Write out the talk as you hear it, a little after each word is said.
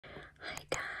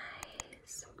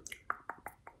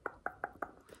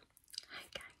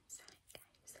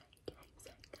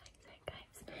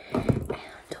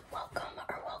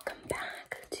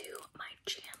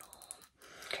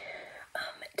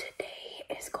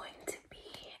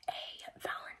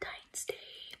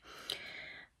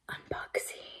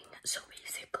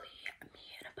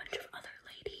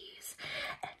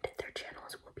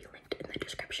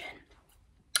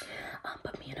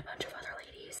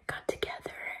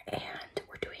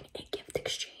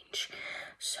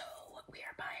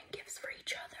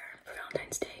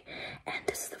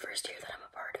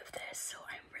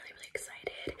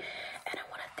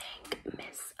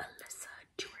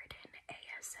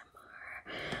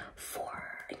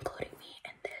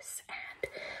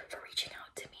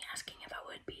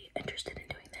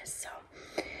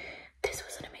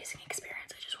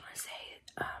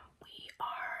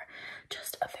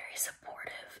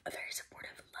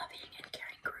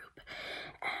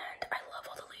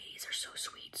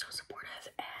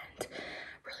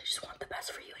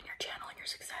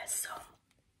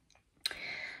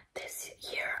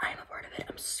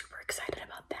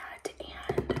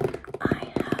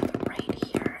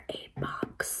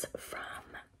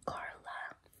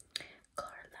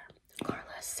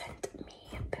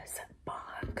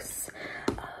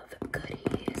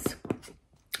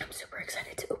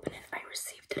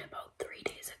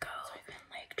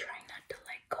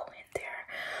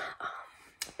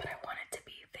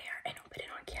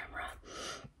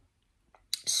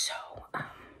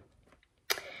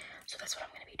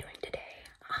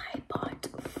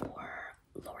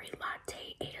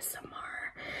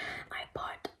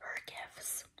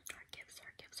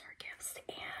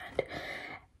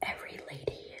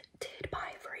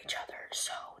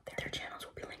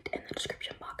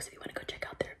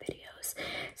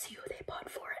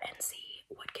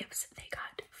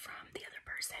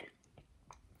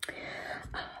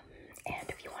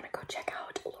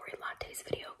today's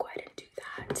video, go ahead and do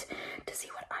that to see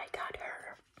what I got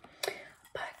her.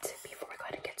 But before we go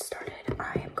ahead and get started,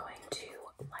 I am going to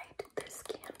light this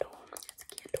candle.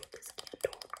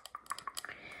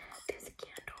 This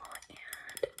candle,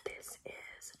 and this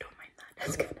is, don't mind that,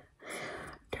 that's kind of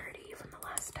dirty from the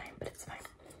last time, but it's fine.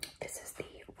 This is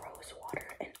the Rose Water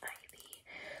and Ivy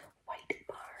White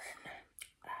Barn.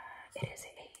 It is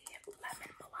a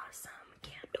lemon blossom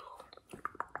candle.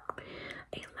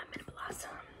 A lemon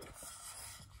blossom,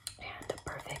 and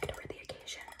perfect for the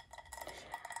occasion.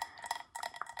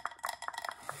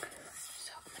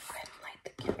 So I'm gonna go ahead and light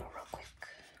the candle real quick.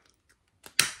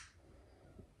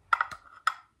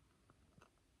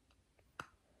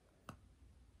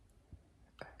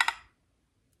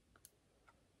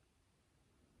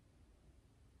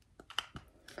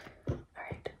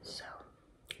 Alright, so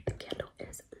the candle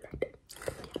is lit.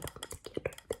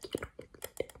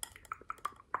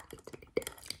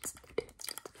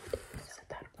 Set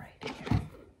that right here.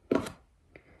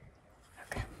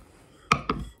 Okay.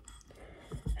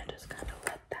 And just kind of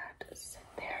let that sit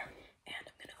there. And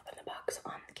I'm gonna open the box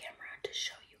on the camera to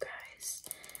show you guys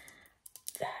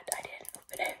that I didn't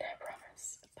open it, I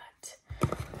promise. But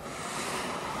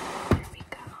there we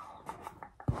go.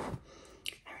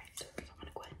 Alright, so I'm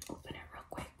gonna go ahead and open it real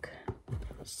quick.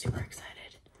 I'm super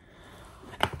excited.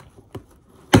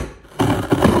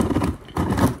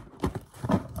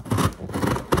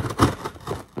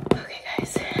 Okay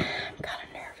guys, I'm kind of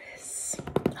nervous.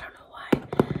 I don't know why.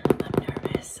 I'm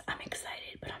nervous. I'm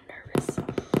excited, but I'm nervous.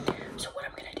 So what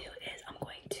I'm gonna do is I'm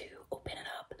going to open it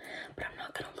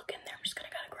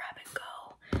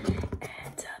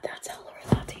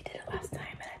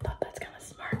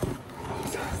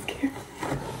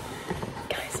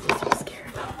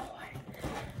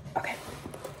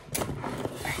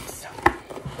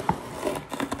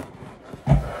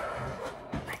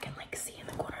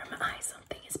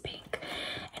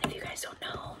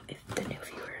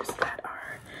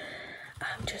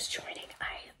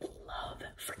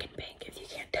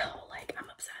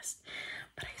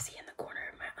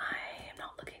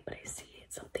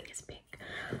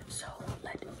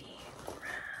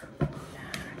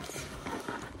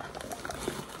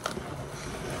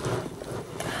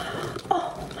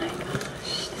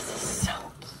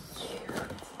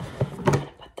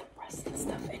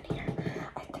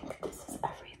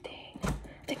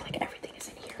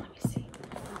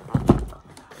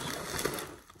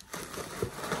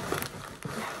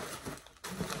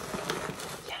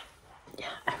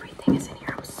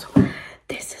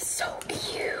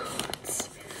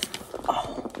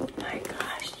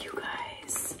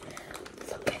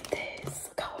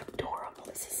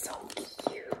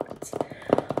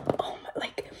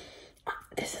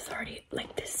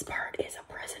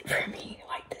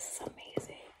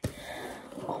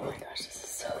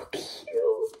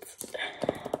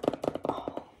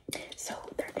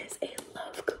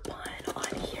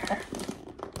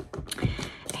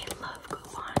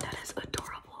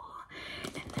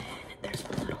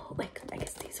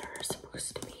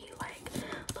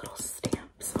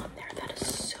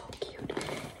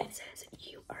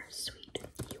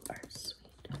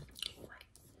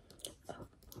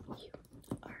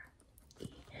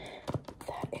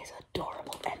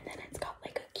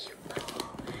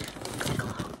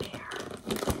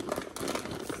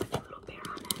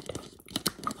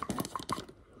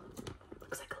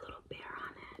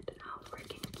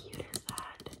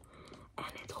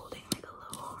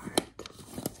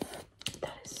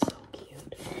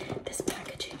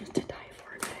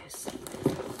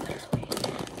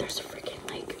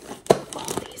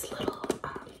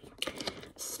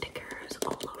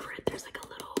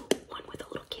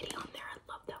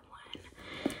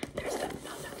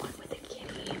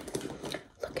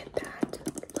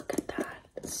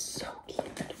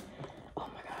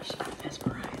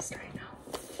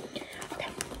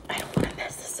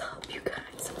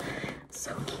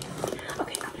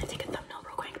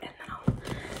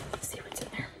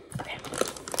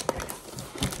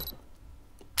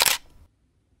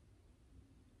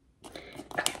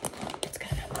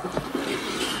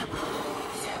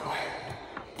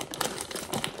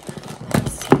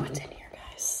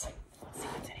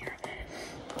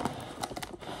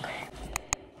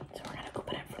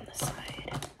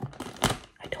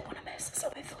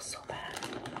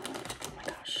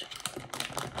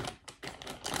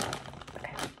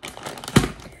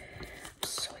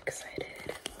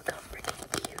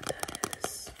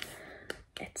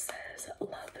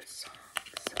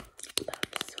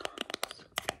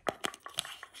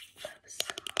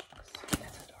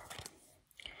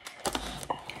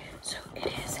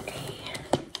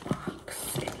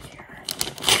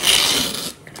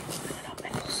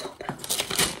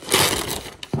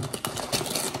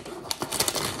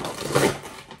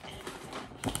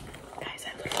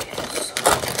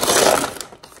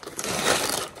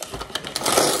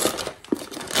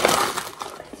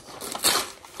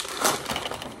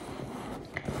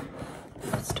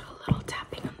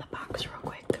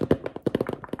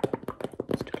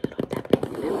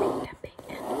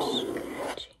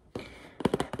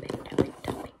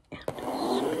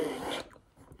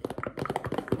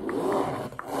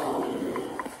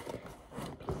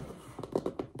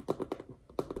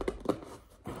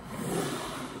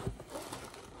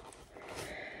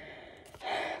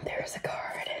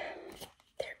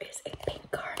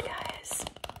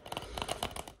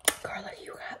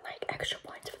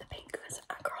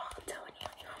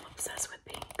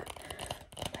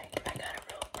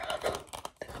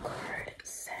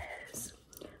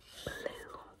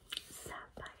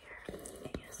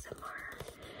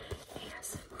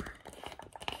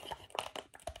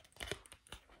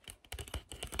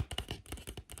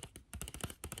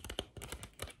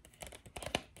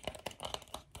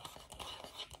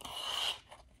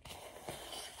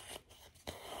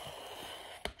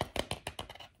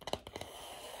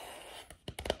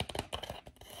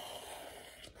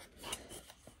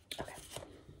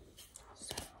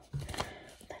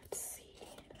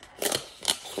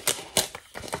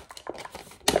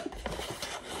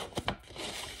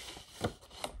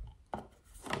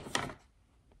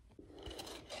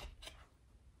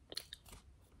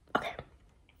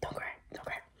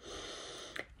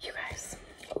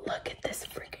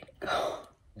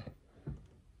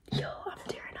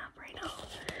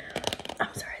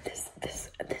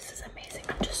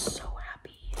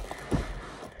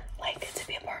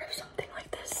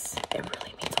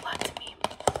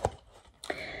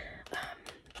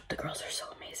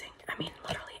mean,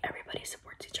 literally everybody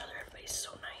supports each other. Everybody's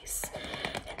so nice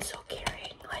and so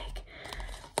caring. Like,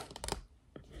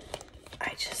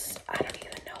 I don't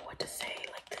even know what to say.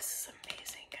 Like, this is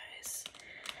amazing, guys.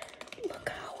 Look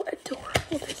how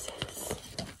adorable this is.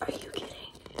 Are you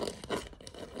kidding?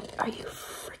 Are you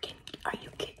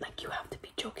kidding? Like, you have to be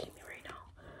joking me right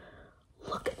now.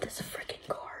 Look at this freaking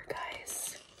card,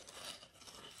 guys.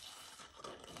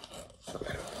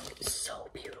 Literally so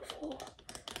beautiful.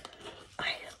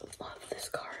 I love this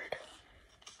card.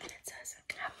 And it says,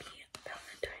 Happy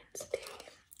Valentine's Day.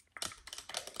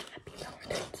 Happy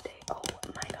Valentine's Day. Oh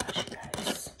my gosh, you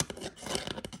guys.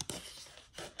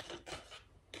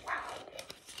 Wow.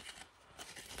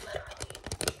 Literally.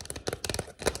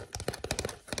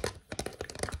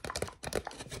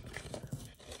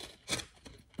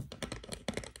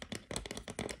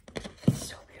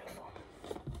 So beautiful.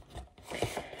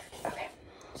 Okay,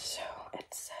 so it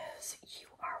says, You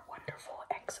are wonderful,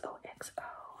 XOXO.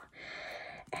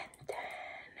 And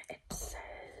then it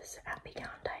says, Happy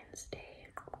Galentines Day.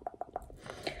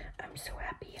 I'm so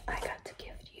happy I got to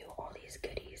gift you all these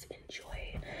goodies.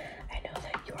 Enjoy. I know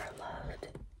that you are loved.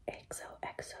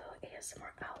 XOXO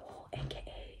ASMR Owl,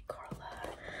 aka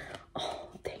Carla. Oh,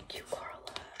 thank you, Carla.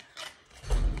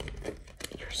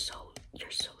 You're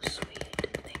so sweet.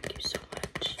 Thank you so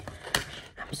much.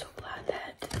 I'm so glad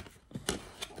that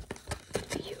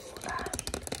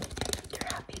you're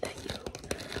happy that you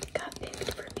got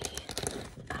picked for me,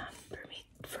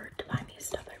 to buy me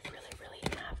stuff. I really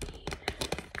am happy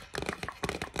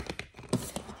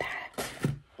that,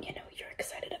 you're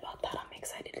excited about that. I'm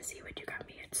excited to see what you got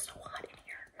me. It's so hot in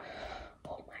here.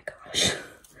 Oh my gosh.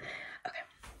 Okay.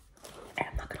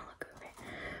 I'm not gonna look away.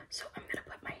 So I'm gonna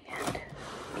put my hand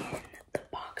in the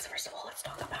box. First of all, let's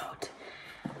talk about,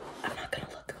 I'm gonna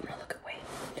look away.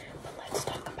 But let's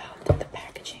talk about the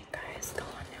packaging, guys. Go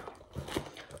on now.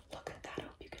 Look at that. I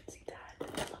hope you can see that.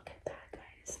 Look at that,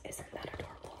 guys. Isn't that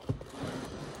adorable?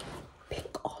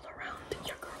 Pink all around.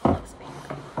 Your girl loves pink.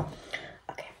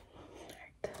 Okay.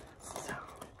 Alright. So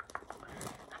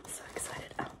I'm so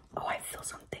excited. Oh, I feel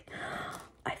something.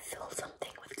 I feel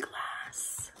something with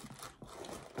glass.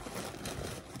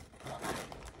 Hold on.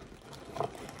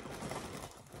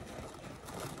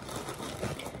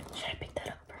 Should I pick that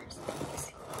up first? Let me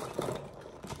see.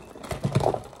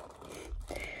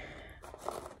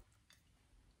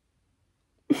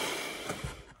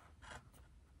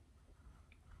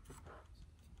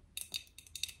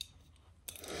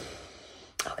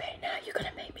 Okay, now you're gonna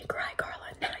make me cry, Carla.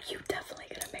 Now you definitely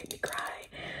gonna make me cry.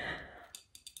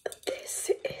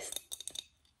 This is,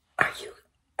 are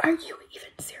you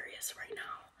even serious right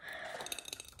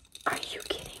now? Are you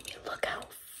kidding me? Look how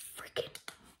freaking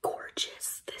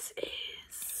gorgeous this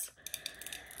is.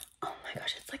 Oh my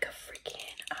gosh, it's like a freaking,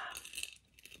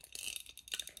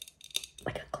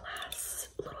 like a glass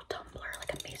little tumbler,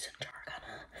 like a mason jar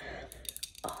kinda.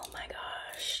 Oh my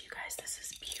gosh, you guys, this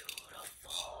is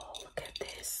beautiful. Look at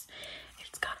this.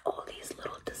 It's got all these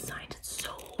little designs. It's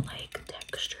so like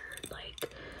textured,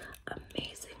 like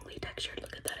amazingly textured.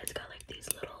 Look at that. It's got like these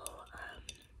little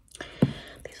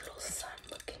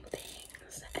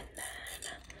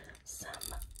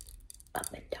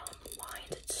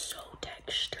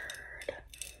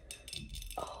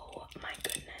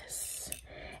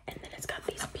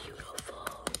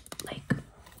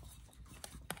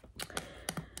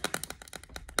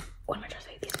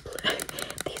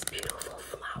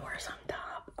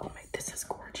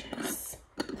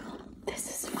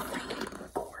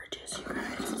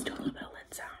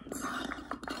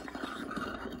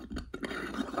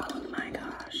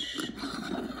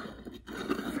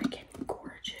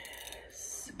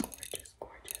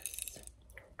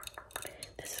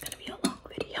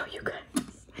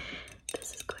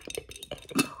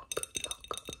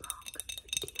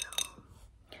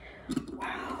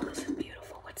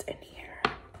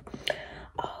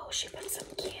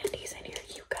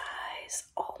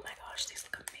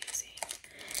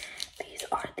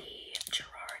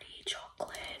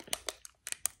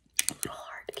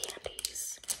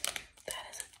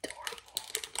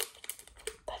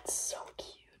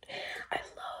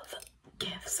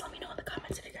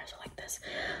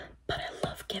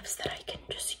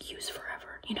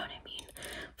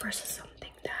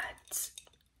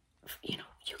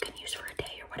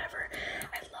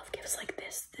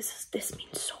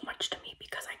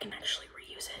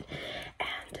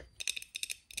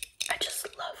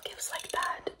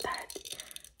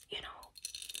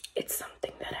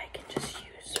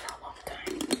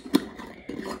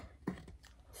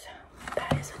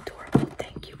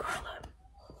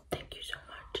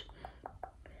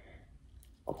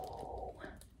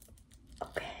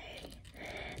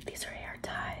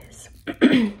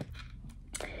It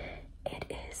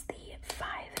is the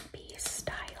 5-piece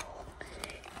style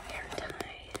hair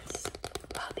ties.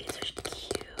 Wow, these are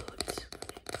cute.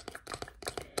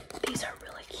 These are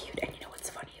really cute. And you know what's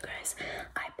funny, you guys?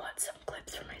 I bought some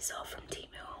clips for myself from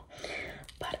Temu,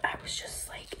 but I was just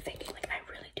like thinking, like, I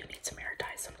really do need some hair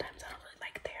ties. Sometimes I don't really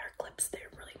like the hair clips.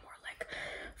 They're really more like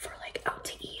for like out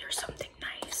to eat or something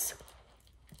nice.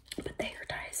 But the hair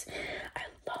ties, I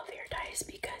love hair ties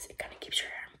because it kind of keeps your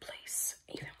hair in place,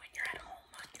 even when you're at home,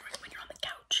 when you're on the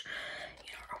couch,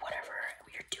 you know, or whatever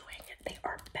you're doing. They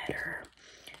are better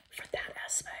for that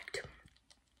aspect.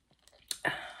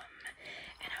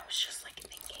 And I was just like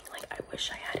thinking, like, I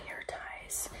wish I had hair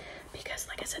ties because,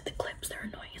 like I said, the clips, they're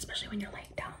annoying, especially when you're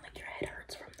laying down, like your head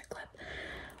hurts from the clip.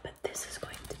 But this is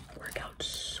going to work out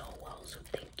so well. So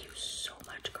thank you so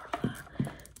much, Carla.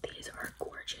 These are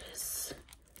gorgeous.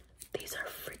 These are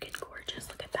freaking gorgeous.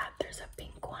 Look at that. There's a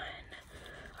pink one.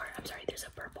 Or I'm sorry, there's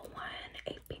a purple one,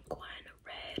 a pink one,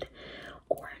 red,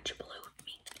 orange, blue.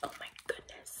 Oh my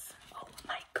goodness. Oh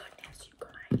my goodness, you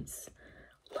guys.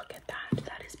 Look at that.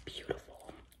 That is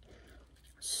beautiful.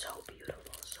 So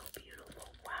beautiful. So beautiful.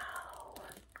 Wow.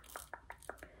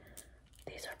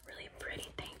 These are really pretty.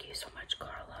 Thank you so much,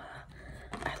 Carla.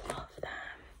 I love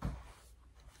them.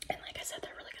 And like I said,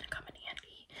 they're really gonna come in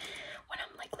handy when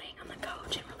I'm like laying on the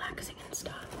couch and relaxing and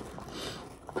stuff.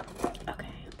 Okay.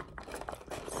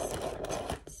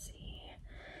 Let's see.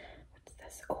 What's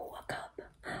this? Oh, a cup.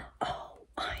 Oh,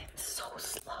 I'm so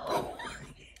slow.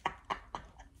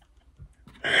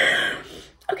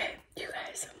 Okay, you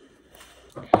guys.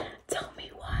 Tell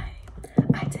me why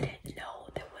I didn't know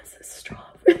there was a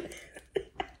straw for this.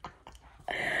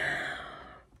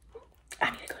 I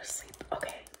need to go to sleep.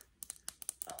 Okay.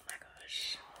 Oh my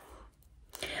gosh.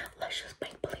 Let's just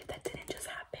believe that didn't just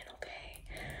happen, okay?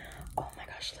 Oh my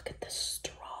gosh, look at this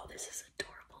straw. This is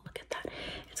adorable. Look at that.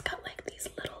 It's got like these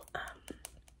little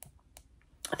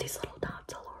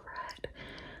dots all over it.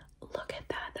 Look at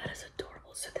that. That is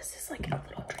adorable. So this is like a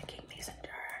little drinking mason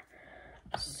jar.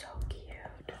 So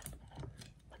cute.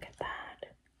 Look at that.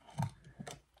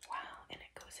 Wow, and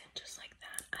it goes in just like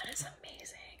that. That is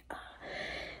amazing.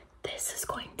 This is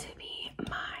going to be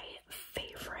my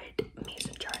favorite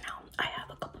mason jar now. I have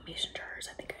a couple mason jars.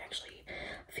 I think I actually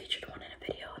featured one in a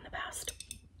video in the past.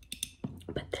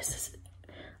 But this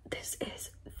is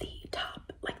the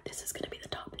top. Like, this is gonna be the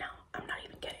top now. I'm not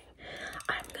even kidding.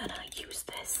 I'm gonna use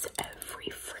this every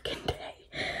freaking day.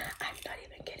 I'm not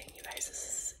even kidding, you guys. This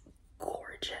is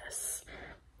gorgeous.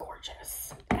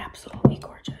 Gorgeous. Absolutely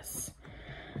gorgeous.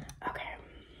 Okay.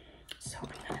 So I'm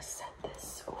gonna set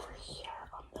this over here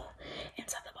on the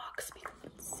inside the box.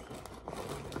 Let's see.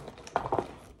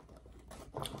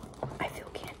 I feel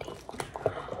candy.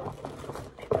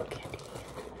 I feel candy.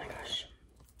 Oh my gosh.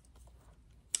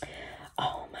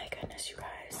 Oh my goodness, you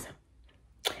guys.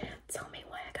 Tell me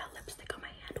why I got lipstick on my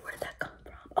hand. Where did that come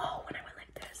from? Oh, when I went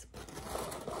like this.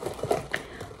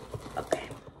 Okay.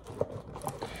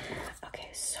 Okay,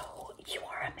 so you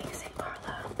are amazing,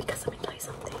 Carla. Because let me tell you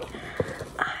something.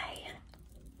 I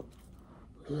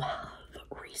love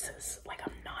Reese's. Like,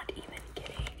 I'm not even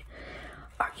kidding.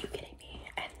 Are you kidding me?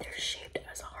 And they're shaped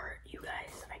as a heart, you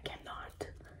guys.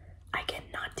 I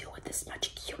cannot deal with this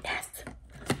much cuteness.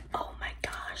 Oh my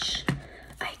gosh.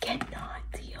 I cannot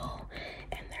deal.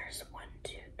 And there's 1,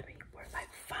 2, 3, 4, 5,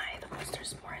 5. Unless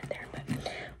there's more in there, but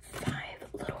 5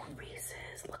 little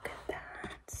Reese's. Look at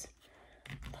that.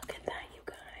 Look at that, you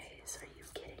guys. Are you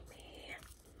kidding me?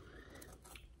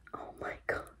 Oh my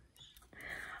gosh.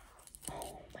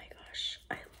 Oh my gosh.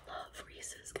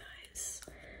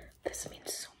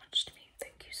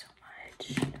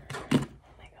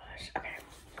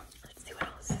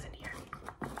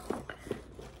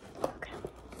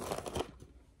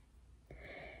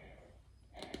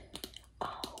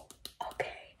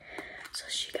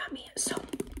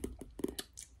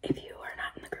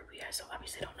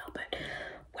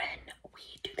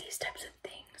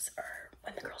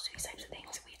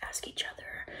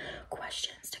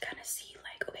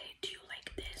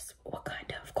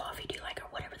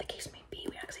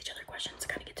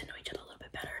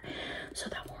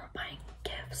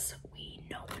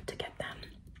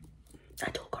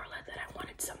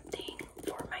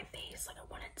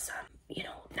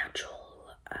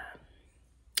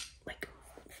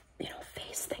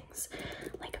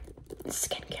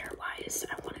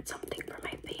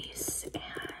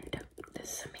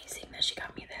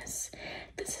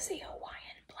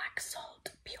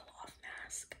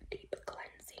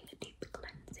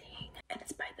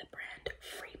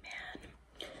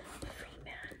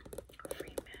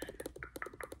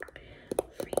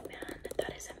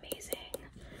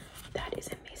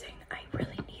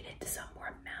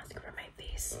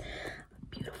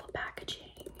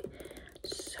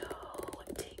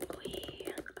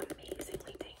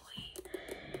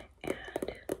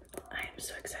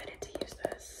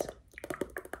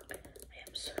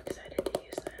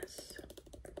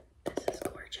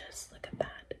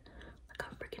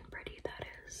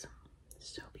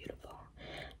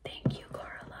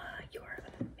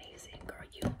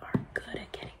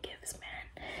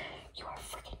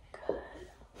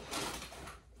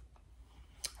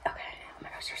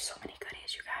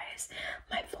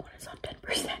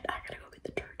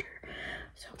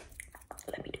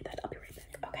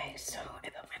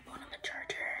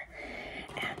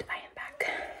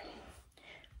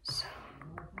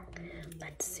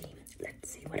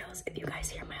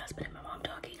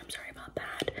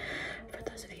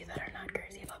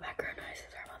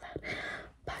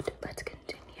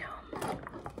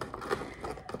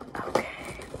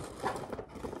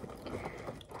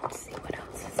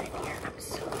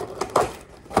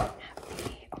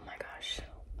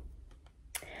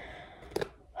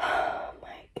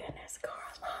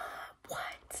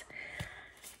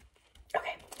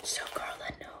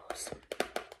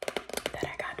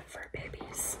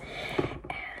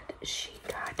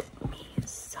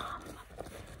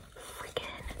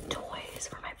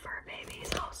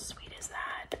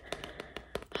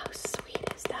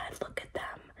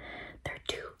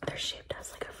 they're shaped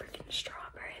as like a freaking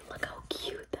strawberry. Look how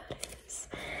cute that is.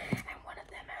 And one of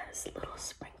them has little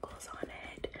sprinkles on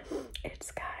it.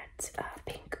 It's got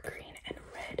pink, green, and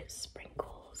red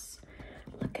sprinkles.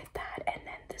 Look at that. And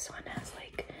then this one has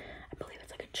like, I believe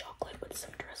it's like a chocolate with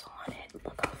some drizzle on it.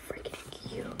 Look how freaking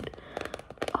cute.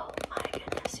 Oh my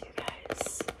goodness, you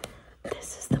guys.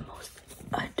 This is the most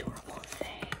adorable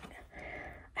thing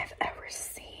I've ever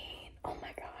seen. Oh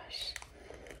my gosh.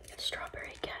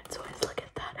 Strawberry cat toys. Look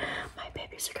at that. My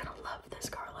babies are gonna love this,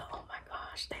 Carla. Oh my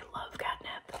gosh. They love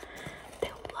catnip.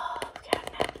 They love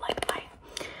catnip. Like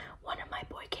one of my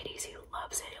boy kitties, he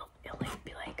loves it. He'll like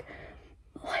be like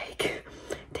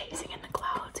tasting in the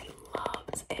clouds. He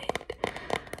loves it.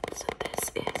 So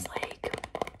this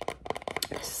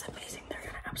is amazing. They're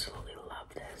gonna absolutely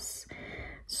love this.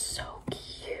 So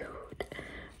cute.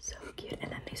 So cute.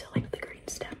 And then these are like the green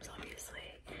stems, obviously.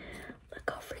 Look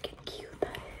how freaking cute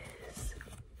that is.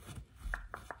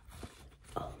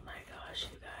 Oh my gosh,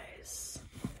 you guys.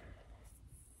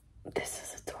 This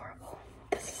is adorable.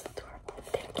 This is adorable.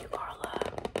 Thank you, Carla.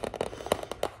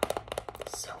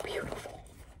 So beautiful.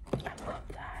 I love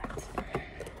that.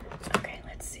 Okay,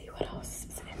 let's see what else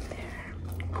is in there.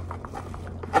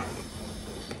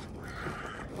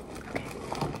 Okay.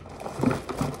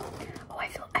 Oh,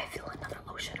 I feel another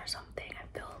lotion or something.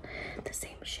 I feel the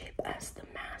same shape as the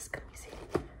mask. Let me see.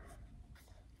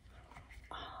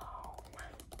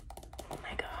 Oh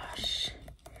my gosh.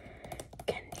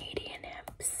 Canadian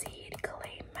hemp seed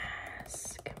clay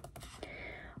mask.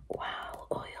 Wow,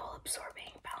 oil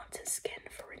absorbing, balances skin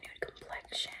for renewed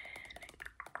complexion.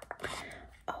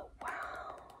 Oh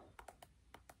wow.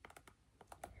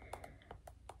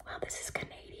 Wow, this is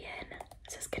Canadian.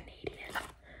 This is Canadian.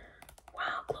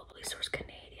 Wow, globally sourced Canadian.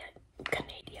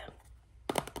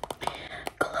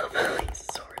 Globally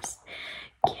sourced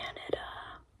Canada.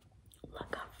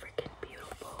 Look how freaking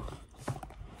beautiful.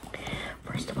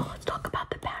 First of all, let's talk about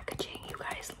the packaging, you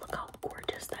guys. Look how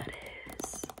gorgeous that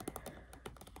is.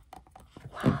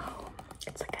 Wow,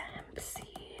 it's like a hemp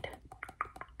seed.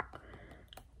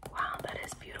 Wow, that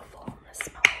is beautiful. Let's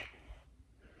smell it.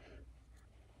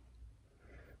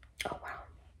 Oh wow,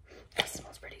 that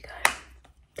smells pretty good.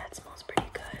 That smells pretty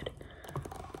good.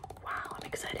 Wow, I'm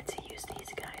excited to use these,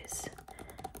 guys.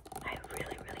 I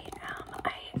really, really am.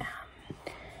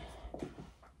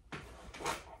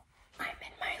 I'm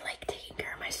in my like taking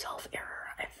care of myself era.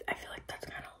 I feel like that's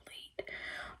kind of late,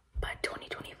 but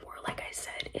 2024, like I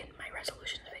said in my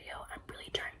resolutions video, I'm really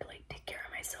trying to like take care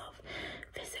of myself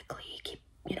physically, keep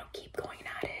going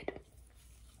at it.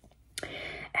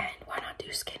 And why not do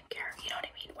skincare? You know what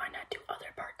I mean? Why not do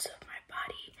other parts of my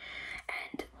body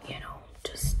and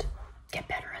just get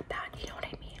better at that? You know what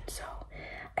I mean? So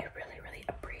I really, really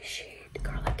appreciate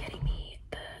Carla getting me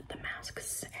the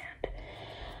masks, and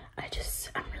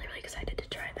I'm really, really excited to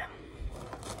try them.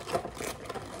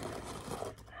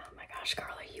 Oh my gosh,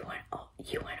 Carla, you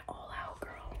went all out,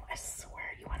 girl. I swear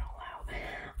you went all out.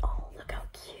 Oh, look how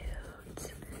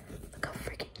cute. Look how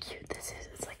freaking cute this is.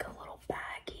 It's like a little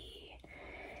baggie,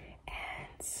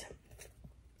 and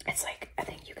it's like, I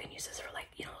think you can use this for like,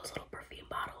 those little perfume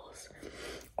bottles,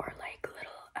 or like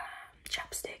little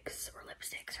chapsticks or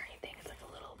lipsticks or anything. It's like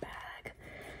a little bag.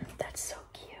 That's so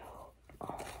cute.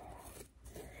 Oh.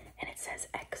 And it says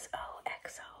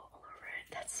XOXO all over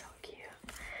it. That's so cute.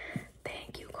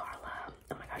 Thank you, Carla.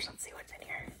 Oh my gosh, let's see what's in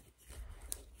here.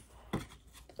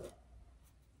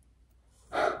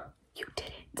 You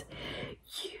did it.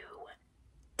 You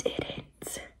did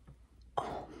it.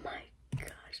 Oh my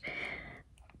gosh.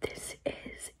 This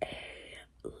is a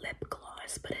lip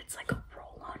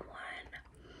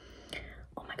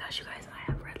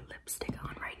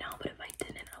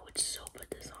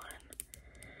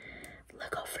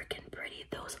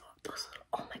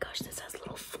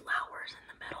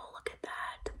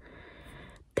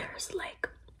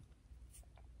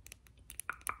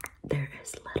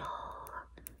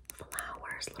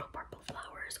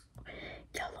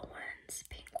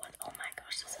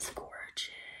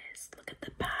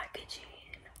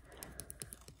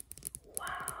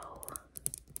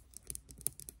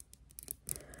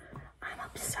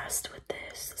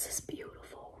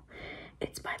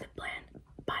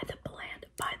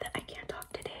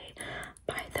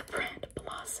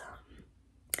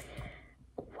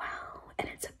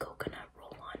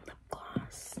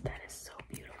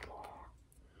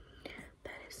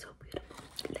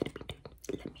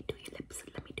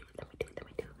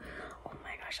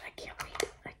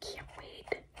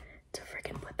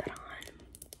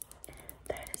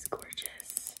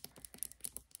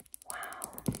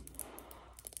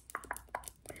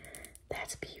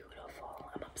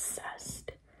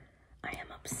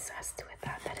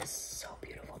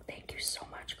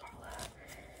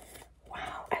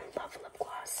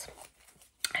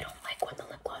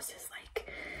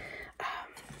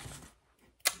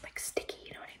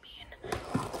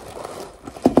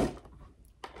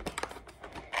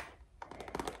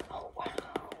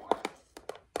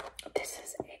this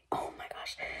is a, oh my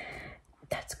gosh,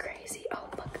 that's crazy. Oh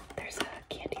look, there's a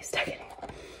candy stuck in it.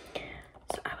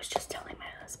 So I was just telling my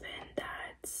husband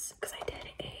that, because I did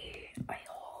a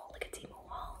haul, like a Temu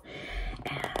haul,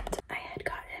 and I had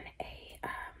gotten a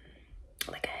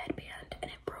like a headband,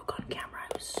 and it broke on camera.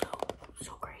 It was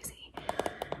so crazy.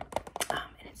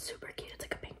 And it's super cute. It's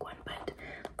like a pink one, but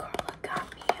Carla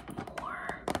got me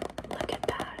more. Look at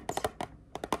that.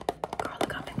 Carla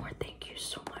got me more. Thank you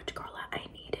so much, Carla. I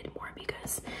needed more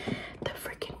because the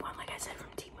freaking one, like I said,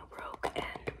 from Temu broke,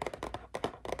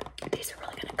 and these are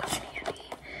really gonna come in handy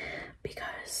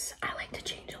because I like to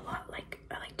change a lot. Like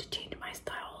I like to change my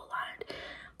style a lot,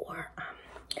 or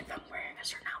if I'm wearing a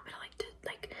certain outfit, I like to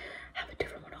like have a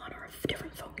different one on or a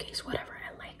different phone case, whatever.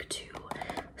 I like to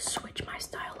switch my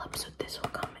style up, so this will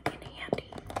come in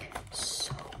handy.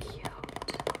 So cute,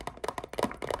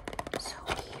 so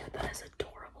cute. That is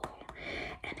adorable,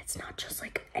 and it's not just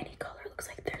like any color. It looks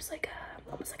like there's like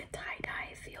a almost like a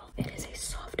tie-dye feel. It is a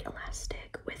soft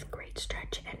elastic with great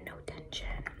stretch and no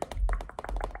tension.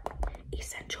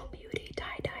 Essential Beauty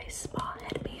tie-dye spa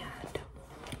headband.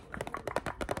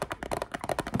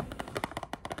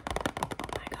 Oh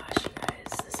my gosh, you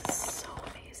guys, this is so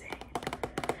amazing.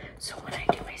 So when I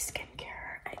do my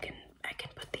skincare, I can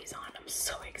put these on. I'm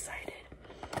so excited.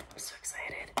 I'm so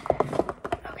excited.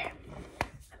 Okay,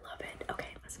 I love it. Okay,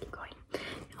 let's keep going.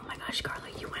 Oh my gosh, Carla,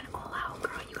 you went all out,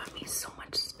 girl. You got me so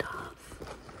much stuff.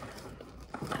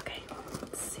 Okay,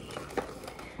 let's see.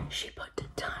 She put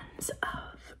tons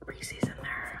of Reese's in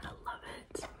there. I love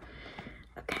it.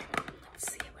 Okay,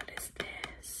 let's see. What is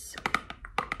this?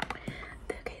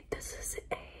 Okay, this is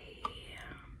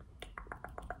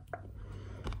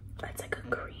it's like a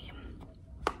cream,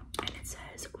 and it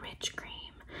says rich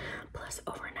cream plus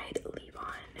overnight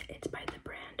leave-on. It's by the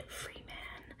brand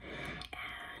Freeman,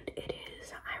 and it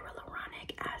is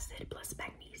hyaluronic acid plus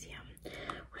magnesium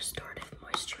restorative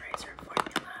moisturizer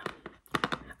formula,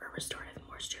 or restorative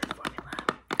moisture formula.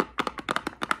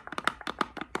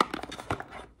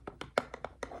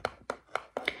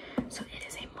 So it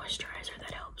is a moisturizer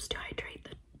that helps to hydrate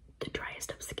the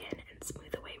driest of skin and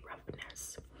smooth away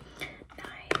roughness.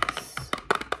 Nice.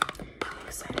 I'm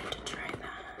excited to try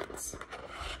that.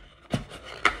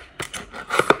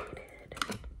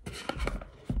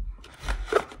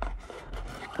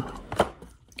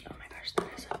 Oh my gosh, that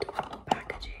is adorable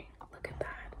packaging. Look at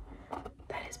that.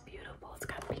 That is beautiful. It's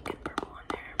got pink and purple on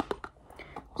there.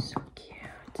 So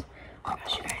cute. Oh my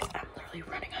gosh, you guys, I'm literally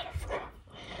running out of room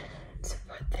to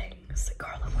put things.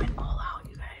 Carla went all out,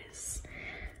 you guys.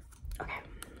 Okay,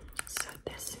 so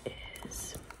this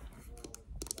is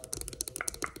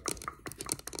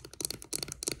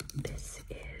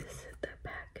the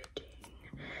packaging,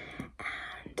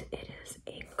 and it is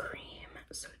a cream.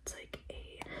 So it's like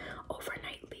a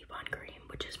overnight leave-on cream,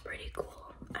 which is pretty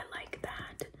cool. I like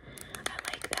that. I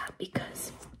like that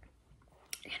because,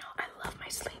 you know, I love my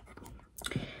sleep,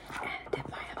 and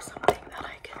if I have something that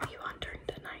I can leave on during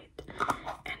the night,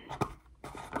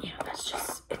 and you know, that's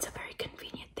just, it's a very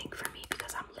convenient thing for me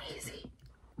because I'm lazy.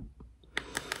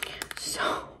 So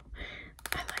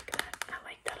I like that. I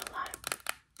like that a lot.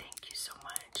 Thank you so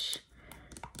much.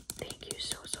 Thank you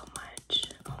so much.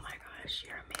 Oh my gosh,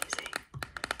 you're amazing.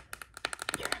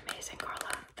 You're amazing, Carla.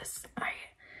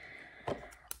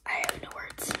 I have no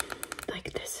words.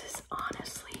 Like, this is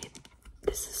honestly,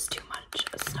 this is too much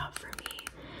stuff for me.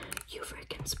 You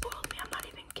freaking spoiled me. I'm not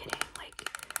even kidding. Like,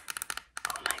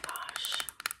 oh my gosh.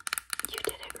 You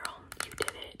did it, girl. You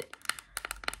did it.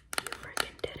 You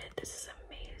freaking did it. This is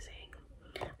amazing.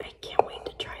 I can't wait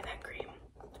to try that cream.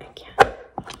 I can't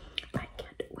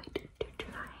wait to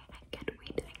try. I can't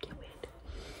wait.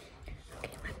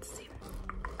 Okay, let's see.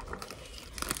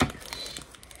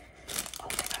 Oh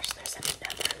my gosh, there's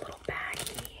another little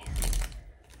baggie.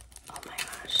 Oh my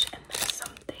gosh, and there's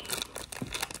some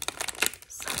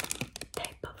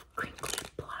type of crinkly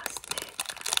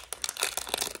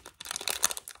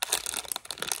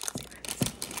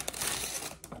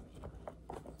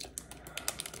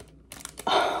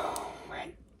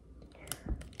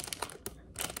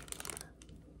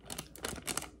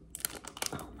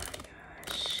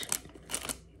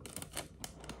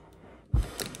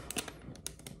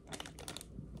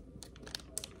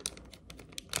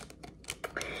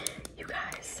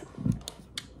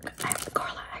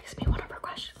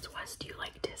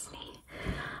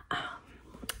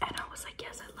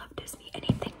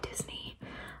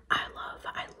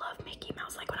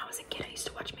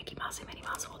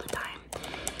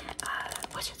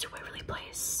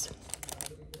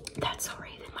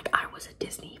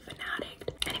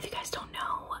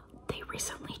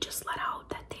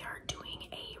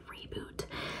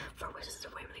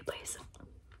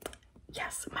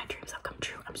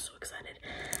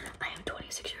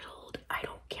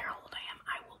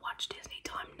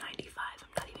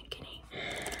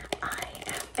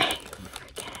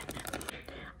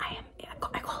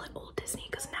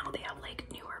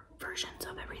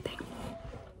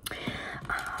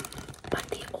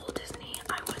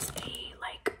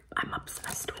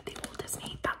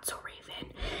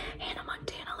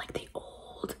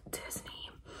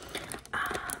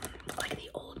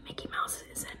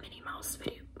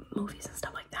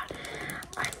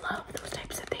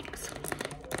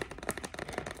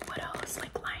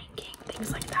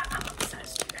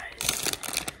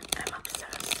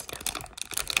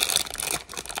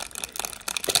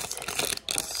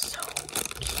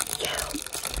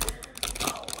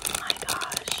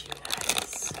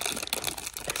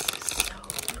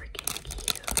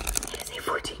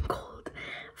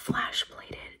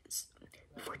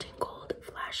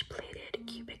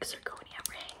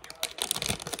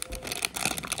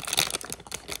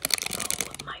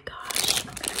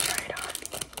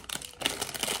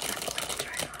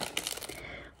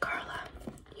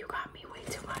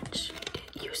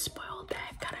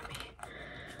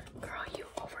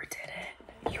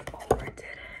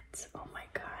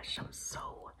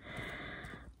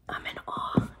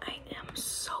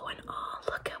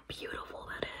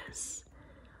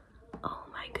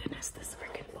missed this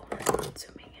freaking phone. I'm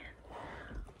zooming in.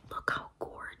 Look how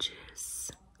gorgeous.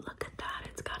 Look at that.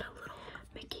 It's got a little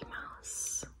Mickey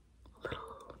Mouse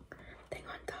little thing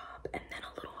on top and then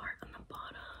a little heart on the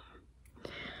bottom.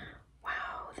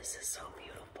 Wow, this is so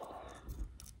beautiful.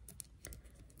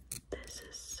 This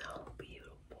is so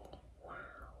beautiful. Wow.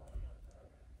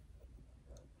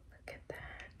 Look at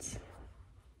that.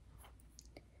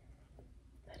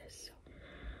 That is so...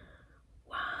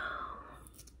 Wow.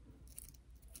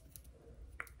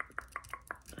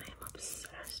 I am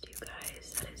obsessed, you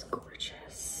guys. That is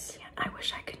gorgeous. Yeah, I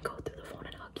wish I could go through the phone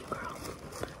and hug you, girl.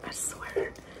 I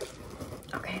swear.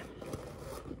 Okay.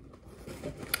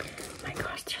 My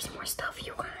gosh, there's more stuff,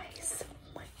 you guys.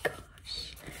 Oh my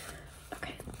gosh.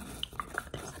 Okay.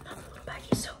 There's another little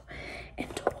baggie. So, in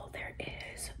total, there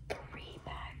is 3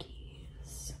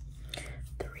 baggies.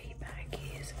 3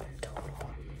 baggies in total.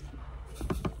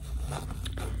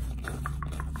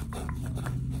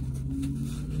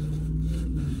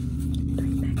 3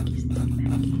 baggies, 3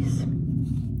 baggies.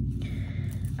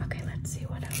 Okay, let's see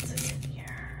what else is in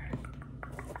here.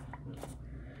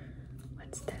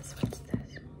 What's this? What's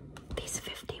this? These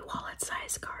 50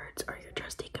 wallet-sized cards are your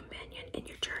trusty companion in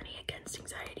your journey against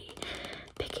anxiety.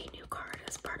 Pick a new card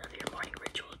as part of your morning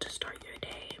ritual to start your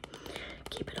day.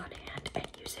 Keep it on hand and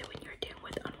use it when you're dealing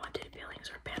with unwanted feelings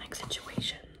or panic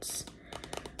situations.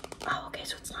 Oh, okay,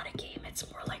 so it's not a game. It's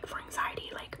more like for anxiety,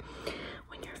 like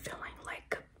when you're feeling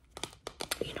like,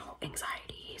 you know,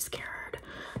 anxiety, scared,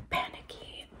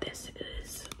 panicky. This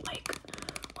is like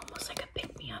almost like a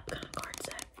pick-me-up kind of card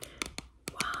set.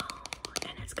 Wow,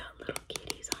 and it's got little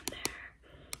kitties on there.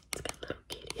 It's got little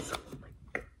kitties. Oh my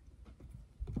god.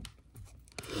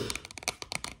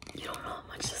 You don't know how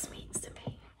much this means to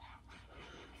me.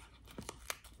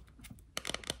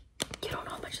 You don't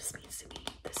know how much this means to me.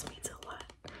 This means a lot.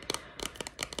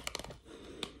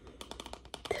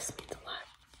 This means a lot.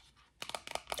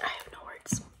 I have no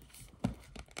words.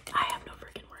 I have no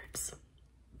freaking words.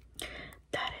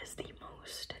 That is the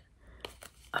most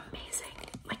amazing.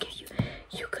 Like if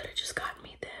you could have just gotten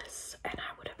me this and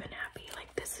I would have been happy.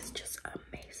 Like this is just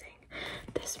amazing.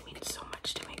 This means so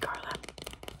much to me, Carla.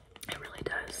 It really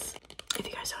does. If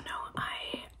you guys don't know,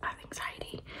 I have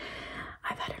anxiety.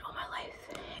 I've had it all my life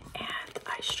and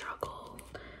I struggle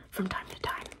from time to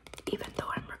time. Even though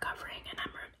I'm recovering and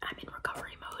I'm in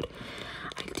recovery mode,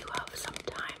 I do have some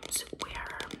times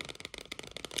where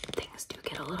things do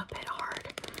get a little bit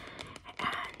hard.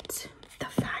 And the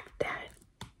fact that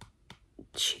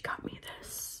she got me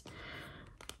this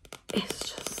is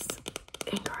just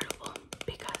incredible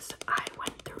because I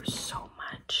went through so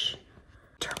much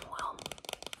turmoil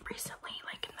recently,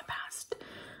 like in the past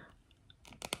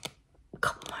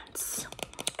couple months,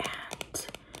 and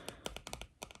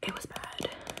it was bad.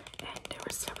 And there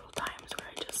were several times where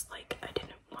I just like I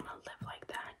didn't want to live like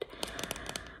that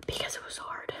because it was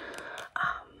hard.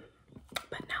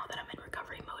 But now that I'm in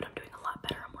recovery mode, I'm doing a lot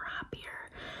better. I'm more happier.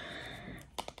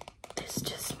 This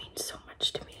just means so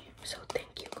much to me. So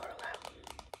thank you, Carla.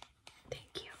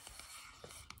 Thank you.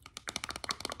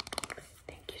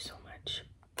 Thank you so much.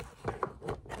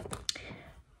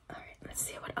 Alright, let's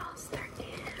see what else there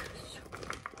is.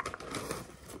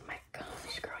 My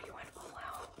gosh, girl, you went all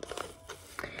out.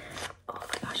 Oh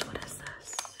my gosh, what is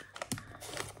this?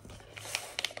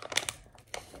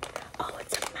 Oh, it's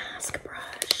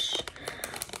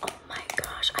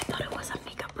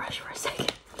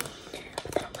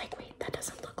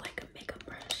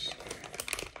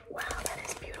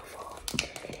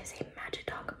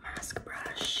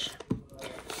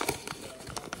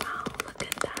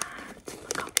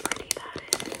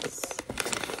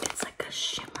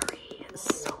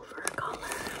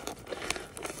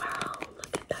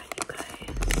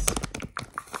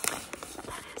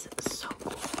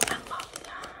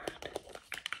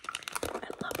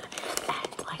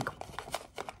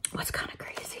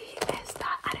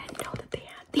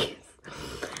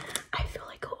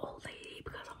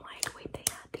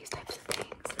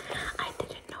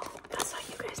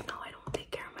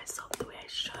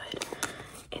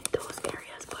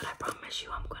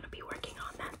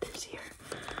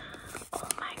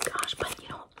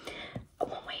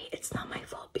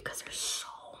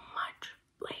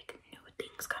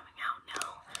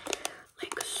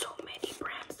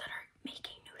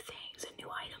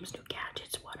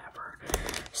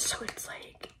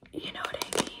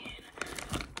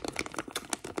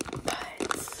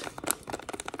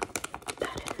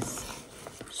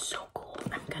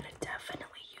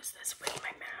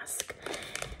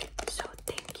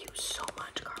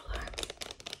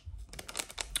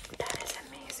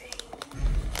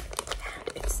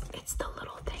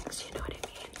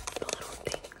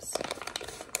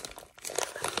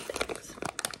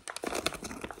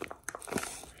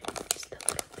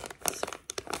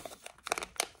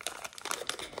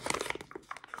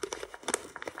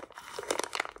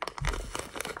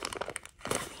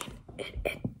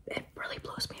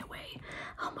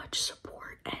much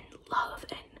support and love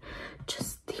and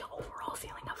just the overall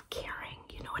feeling of caring,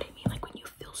 you know what I mean? Like when you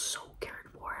feel so cared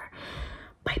for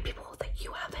by people that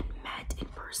you haven't met in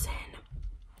person.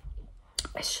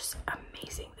 It's just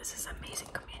amazing. This is amazing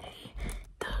community.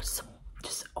 There's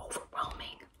just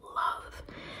overwhelming love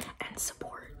and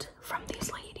support from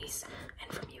these ladies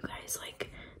and from you guys.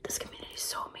 Like this community is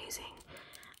so amazing.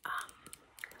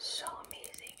 So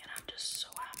amazing, and I'm just so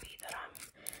happy that I'm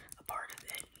a part of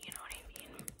it, you know what I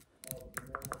mean?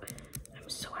 I'm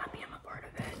so happy I'm a part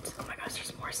of it. Oh my gosh,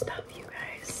 there's more stuff, you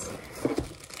guys.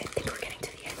 I think we're getting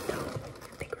to the end though.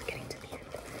 I think we're getting to the end.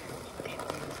 Okay.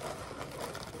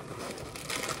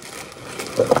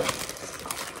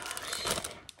 Oh my gosh,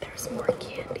 there's more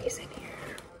candies in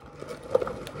here.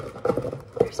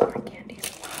 There's more candies.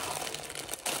 Wow.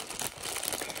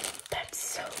 That's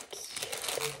so cute.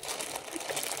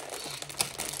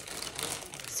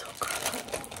 So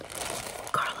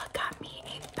Carla got me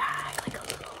a bag, like a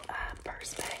little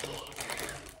purse baggie,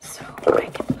 so I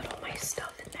can put all my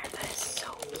stuff in there. That is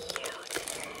so cute.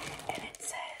 And it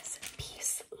says,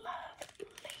 peace, love,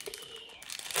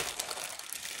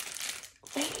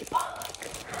 ladybug.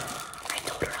 I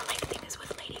told her I like things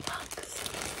with ladybugs.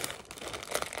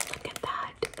 Look at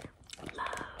that.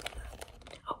 Love.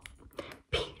 Oh,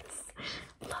 peace,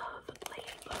 love,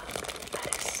 ladybug. That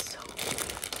is so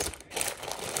cute.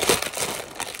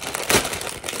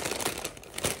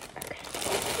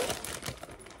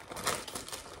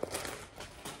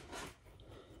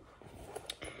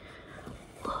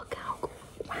 Look how cool.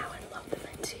 Wow, I love the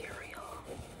material.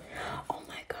 Oh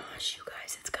my gosh, you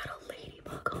guys, it's got a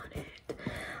ladybug on it.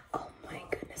 Oh my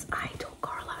goodness. I told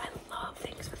Carla I love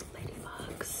things with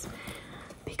ladybugs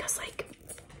because like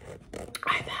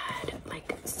I've had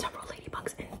like several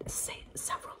ladybugs and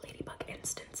several ladybug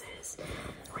instances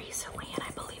recently, and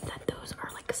I believe that those are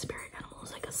like spirit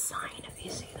animals, like a sign if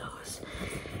you see those.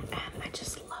 And I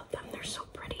just love them. They're so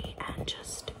pretty and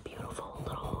just beautiful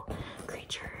little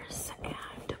creatures, and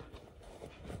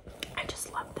I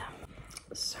just love them.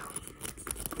 So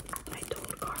I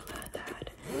told Carla that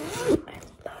I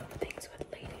love things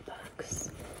with ladybugs.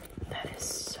 That is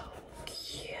so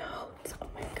cute. Oh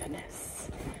my goodness.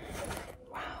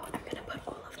 Wow, I'm gonna put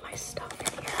all of my stuff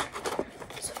in here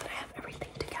so that I have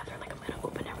everything together. Like I'm gonna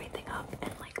open everything up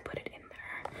and like put it in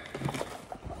there.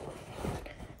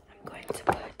 I'm going to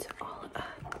put all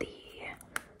of the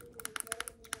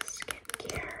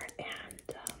skincare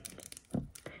and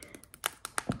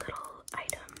little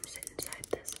items inside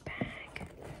this bag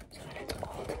so that it's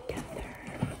all together.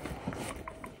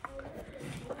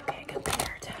 Okay, I got the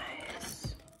hair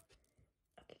ties.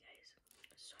 Okay guys,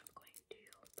 so I'm going to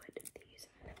put these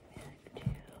in the bag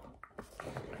too.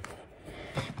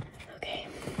 Okay,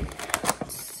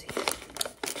 let's see.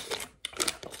 I'm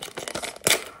gonna open this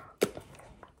up.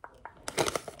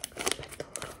 Put the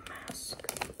little mask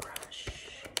brush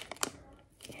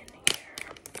in here.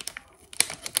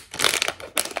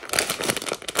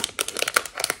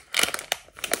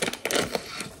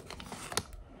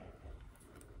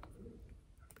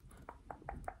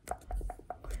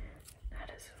 That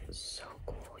is so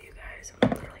cool, you guys. I'm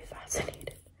literally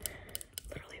fascinated.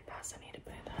 Literally fascinated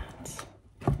by that.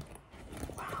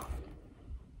 Wow.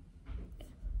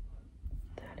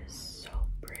 That is so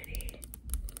pretty.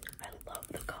 I love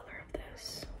the color of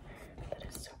this. That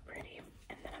is so pretty.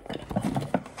 And then I'm gonna put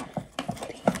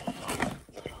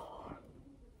the little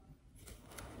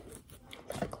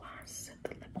lip gloss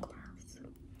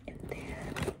in there.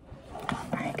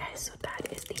 Alright guys, so that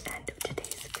is the end of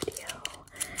today's video.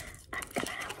 I'm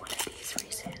gonna have one of these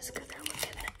Reese's because they're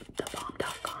looking at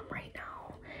thebomb.com right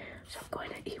now. So I'm going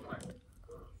to eat one.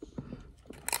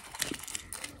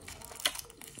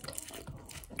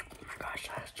 Oh my gosh,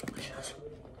 that's delicious.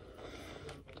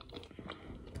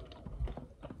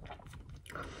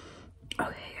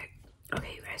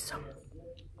 Okay, you guys, so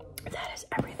that is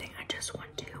everything. I just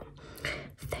want to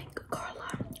thank Carla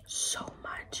so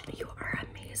much. You are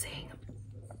amazing.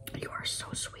 You are so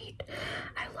sweet.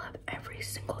 I love every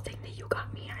single thing that you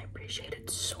got me. I appreciate it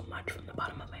so much from the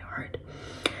bottom of my heart.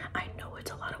 I know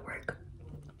it's a lot of work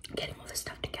getting all this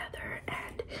stuff together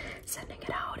and sending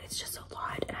it out. It's just a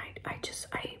lot, and I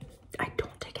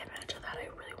don't take advantage of that. I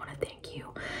really want to thank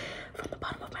you from the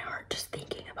bottom of my heart, just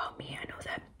thinking about me. I know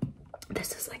that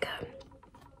this is like a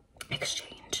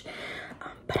exchange,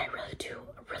 but I really do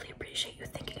appreciate you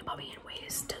thinking about me in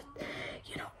ways to,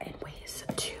 you know, in ways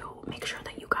to make sure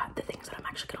that you got the things that I'm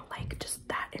actually gonna like. Just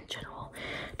that in general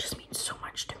just means so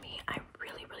much to me. I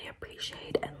really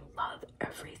appreciate and love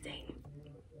everything.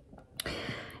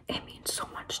 It means so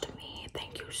much to me.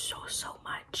 Thank you so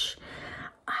much.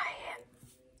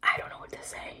 I don't know what to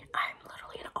say.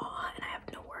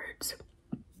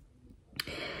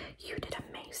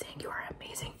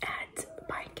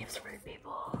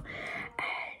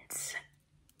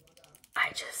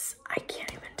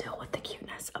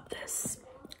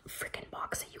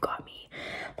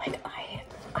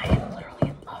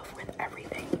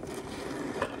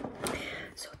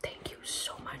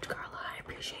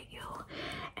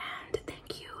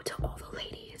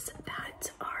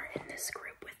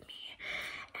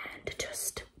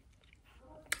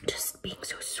 just being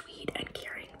so sweet and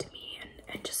caring to me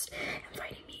and just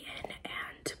inviting me in.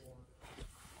 And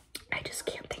I just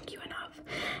can't thank you enough.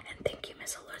 And thank you,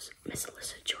 Miss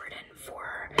Alyssa Jordan,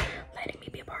 for letting me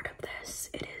be a part of this.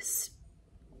 It is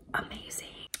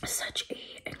amazing, such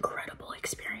a incredible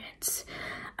experience,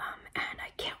 and I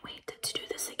can't wait to do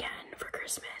this again for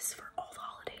Christmas, for all the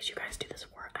holidays you guys do this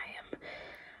for. I am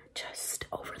just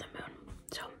over the moon.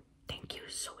 So thank you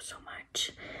so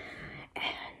much,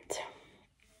 and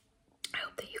I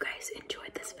hope that you guys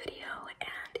enjoyed this video.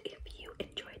 And if you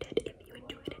enjoyed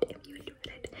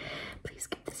it, please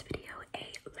give this video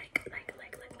a like,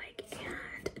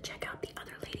 and check out the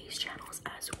other ladies' channels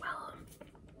as well.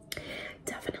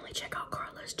 Definitely check out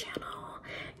Carla's channel.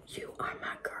 You are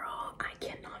my girl. I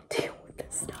cannot deal with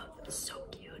this stuff. It's so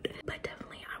cute. But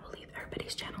definitely I will leave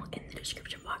everybody's channel in the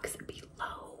description box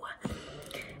below.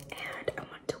 And I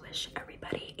want to wish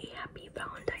everybody a happy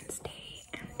Valentine's Day,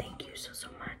 and thank you so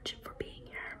much for being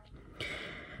here.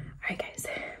 Alright guys,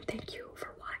 thank you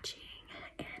for watching,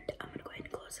 and I'm gonna go ahead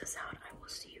and close this out.